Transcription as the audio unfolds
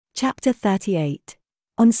Chapter 38.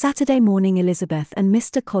 On Saturday morning Elizabeth and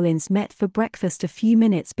Mr. Collins met for breakfast a few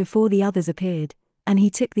minutes before the others appeared, and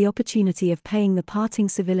he took the opportunity of paying the parting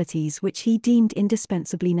civilities which he deemed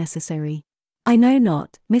indispensably necessary. "I know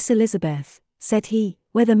not, Miss Elizabeth," said he,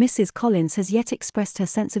 "whether Mrs. Collins has yet expressed her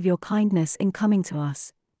sense of your kindness in coming to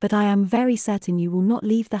us, but I am very certain you will not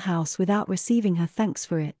leave the house without receiving her thanks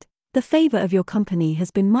for it. The favour of your company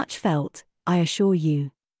has been much felt, I assure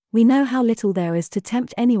you. We know how little there is to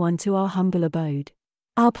tempt anyone to our humble abode.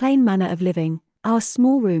 Our plain manner of living, our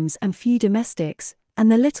small rooms and few domestics,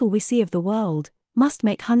 and the little we see of the world, must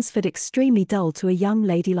make Hunsford extremely dull to a young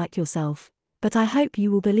lady like yourself, but I hope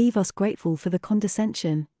you will believe us grateful for the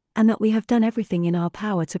condescension, and that we have done everything in our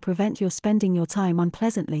power to prevent your spending your time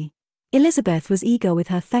unpleasantly." Elizabeth was eager with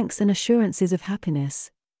her thanks and assurances of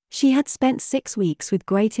happiness. She had spent 6 weeks with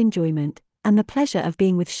great enjoyment, and the pleasure of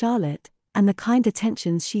being with Charlotte, and the kind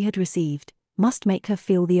attentions she had received, must make her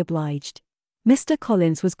feel the obliged. Mr.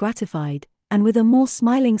 Collins was gratified, and with a more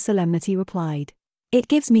smiling solemnity replied, "It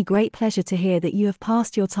gives me great pleasure to hear that you have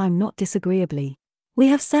passed your time not disagreeably. We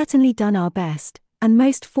have certainly done our best, and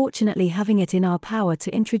most fortunately having it in our power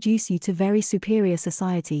to introduce you to very superior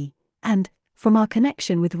society, and, from our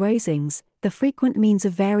connection with Rosings, the frequent means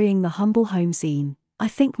of varying the humble home scene, I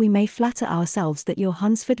think we may flatter ourselves that your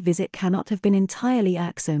Hunsford visit cannot have been entirely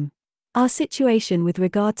irksome. Our situation with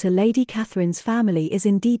regard to Lady Catherine's family is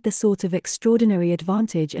indeed the sort of extraordinary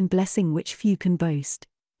advantage and blessing which few can boast.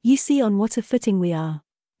 You see on what a footing we are.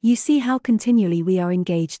 You see how continually we are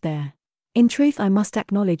engaged there. In truth I must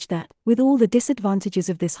acknowledge that, with all the disadvantages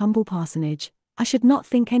of this humble parsonage, I should not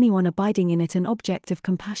think anyone abiding in it an object of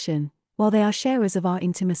compassion, while they are sharers of our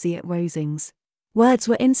intimacy at Rosings." Words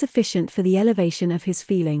were insufficient for the elevation of his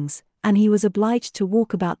feelings, and he was obliged to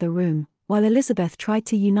walk about the room, while Elizabeth tried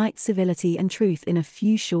to unite civility and truth in a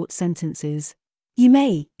few short sentences. "You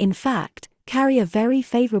may, in fact, carry a very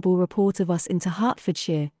favourable report of us into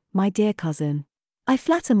Hertfordshire, my dear cousin. I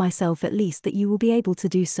flatter myself at least that you will be able to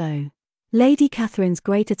do so. Lady Catherine's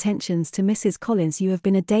great attentions to Mrs. Collins you have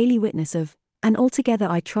been a daily witness of, and altogether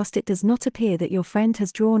I trust it does not appear that your friend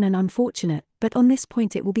has drawn an unfortunate, but on this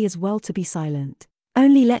point it will be as well to be silent.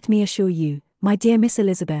 Only let me assure you, my dear Miss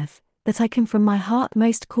Elizabeth, that I can from my heart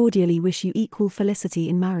most cordially wish you equal felicity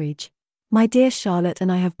in marriage. My dear Charlotte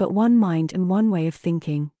and I have but one mind and one way of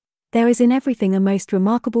thinking. There is in everything a most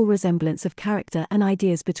remarkable resemblance of character and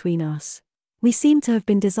ideas between us. We seem to have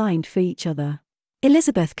been designed for each other."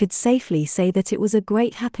 Elizabeth could safely say that it was a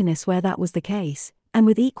great happiness where that was the case, and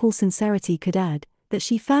with equal sincerity could add, that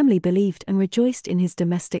she firmly believed and rejoiced in his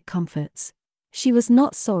domestic comforts. She was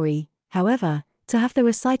not sorry, however, to have the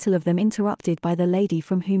recital of them interrupted by the lady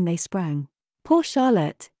from whom they sprang. Poor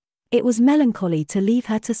Charlotte! It was melancholy to leave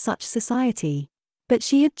her to such society. But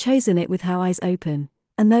she had chosen it with her eyes open,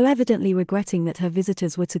 and though evidently regretting that her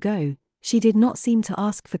visitors were to go, she did not seem to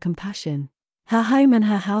ask for compassion. Her home and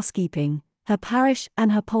her housekeeping, her parish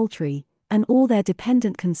and her poultry, and all their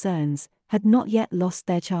dependent concerns, had not yet lost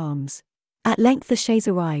their charms. At length the chaise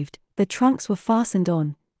arrived, the trunks were fastened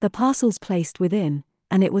on, the parcels placed within,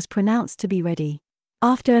 and it was pronounced to be ready.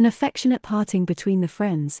 After an affectionate parting between the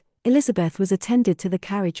friends, Elizabeth was attended to the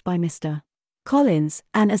carriage by Mr. Collins,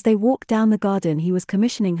 and as they walked down the garden he was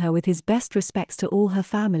commissioning her with his best respects to all her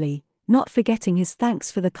family, not forgetting his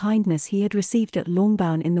thanks for the kindness he had received at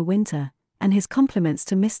Longbourn in the winter, and his compliments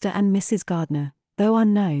to Mr. and Mrs. Gardiner, though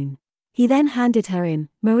unknown. He then handed her in,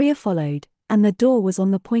 Maria followed, and the door was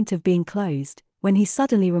on the point of being closed, when he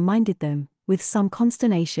suddenly reminded them, with some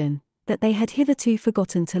consternation, that they had hitherto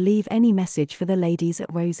forgotten to leave any message for the ladies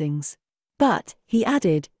at Rosings. "But," he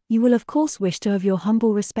added, "you will of course wish to have your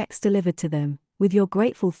humble respects delivered to them, with your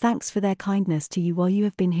grateful thanks for their kindness to you while you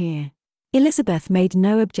have been here." Elizabeth made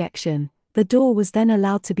no objection, the door was then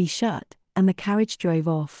allowed to be shut, and the carriage drove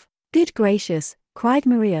off. "Good gracious," cried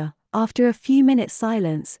Maria, after a few minutes'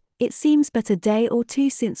 silence, "it seems but a day or two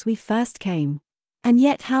since we first came. And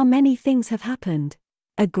yet how many things have happened."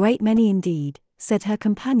 "A great many indeed," said her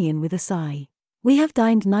companion with a sigh. "We have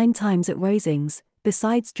dined 9 times at Rosings,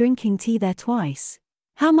 besides drinking tea there twice.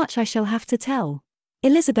 How much I shall have to tell,"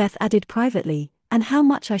 Elizabeth added privately, "and how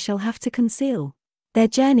much I shall have to conceal." Their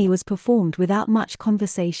journey was performed without much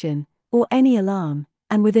conversation, or any alarm,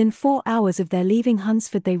 and within 4 hours of their leaving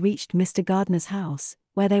Hunsford they reached Mr. Gardiner's house,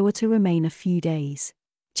 where they were to remain a few days.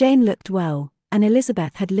 Jane looked well, and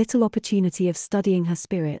Elizabeth had little opportunity of studying her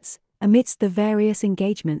spirits, amidst the various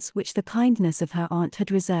engagements which the kindness of her aunt had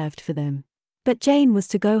reserved for them. But Jane was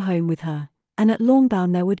to go home with her, and at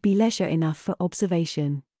Longbourn there would be leisure enough for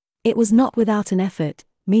observation. It was not without an effort,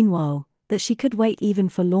 meanwhile, that she could wait even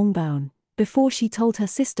for Longbourn, before she told her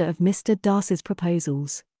sister of Mr. Darcy's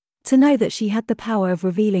proposals. To know that she had the power of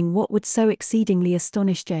revealing what would so exceedingly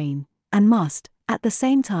astonish Jane, and must, at the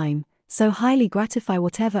same time, so highly gratify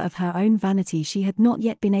whatever of her own vanity she had not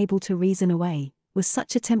yet been able to reason away, was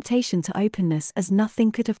such a temptation to openness as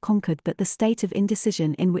nothing could have conquered but the state of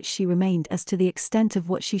indecision in which she remained as to the extent of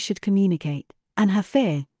what she should communicate, and her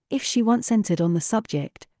fear, if she once entered on the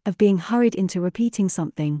subject, of being hurried into repeating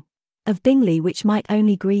something of Bingley which might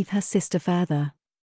only grieve her sister further.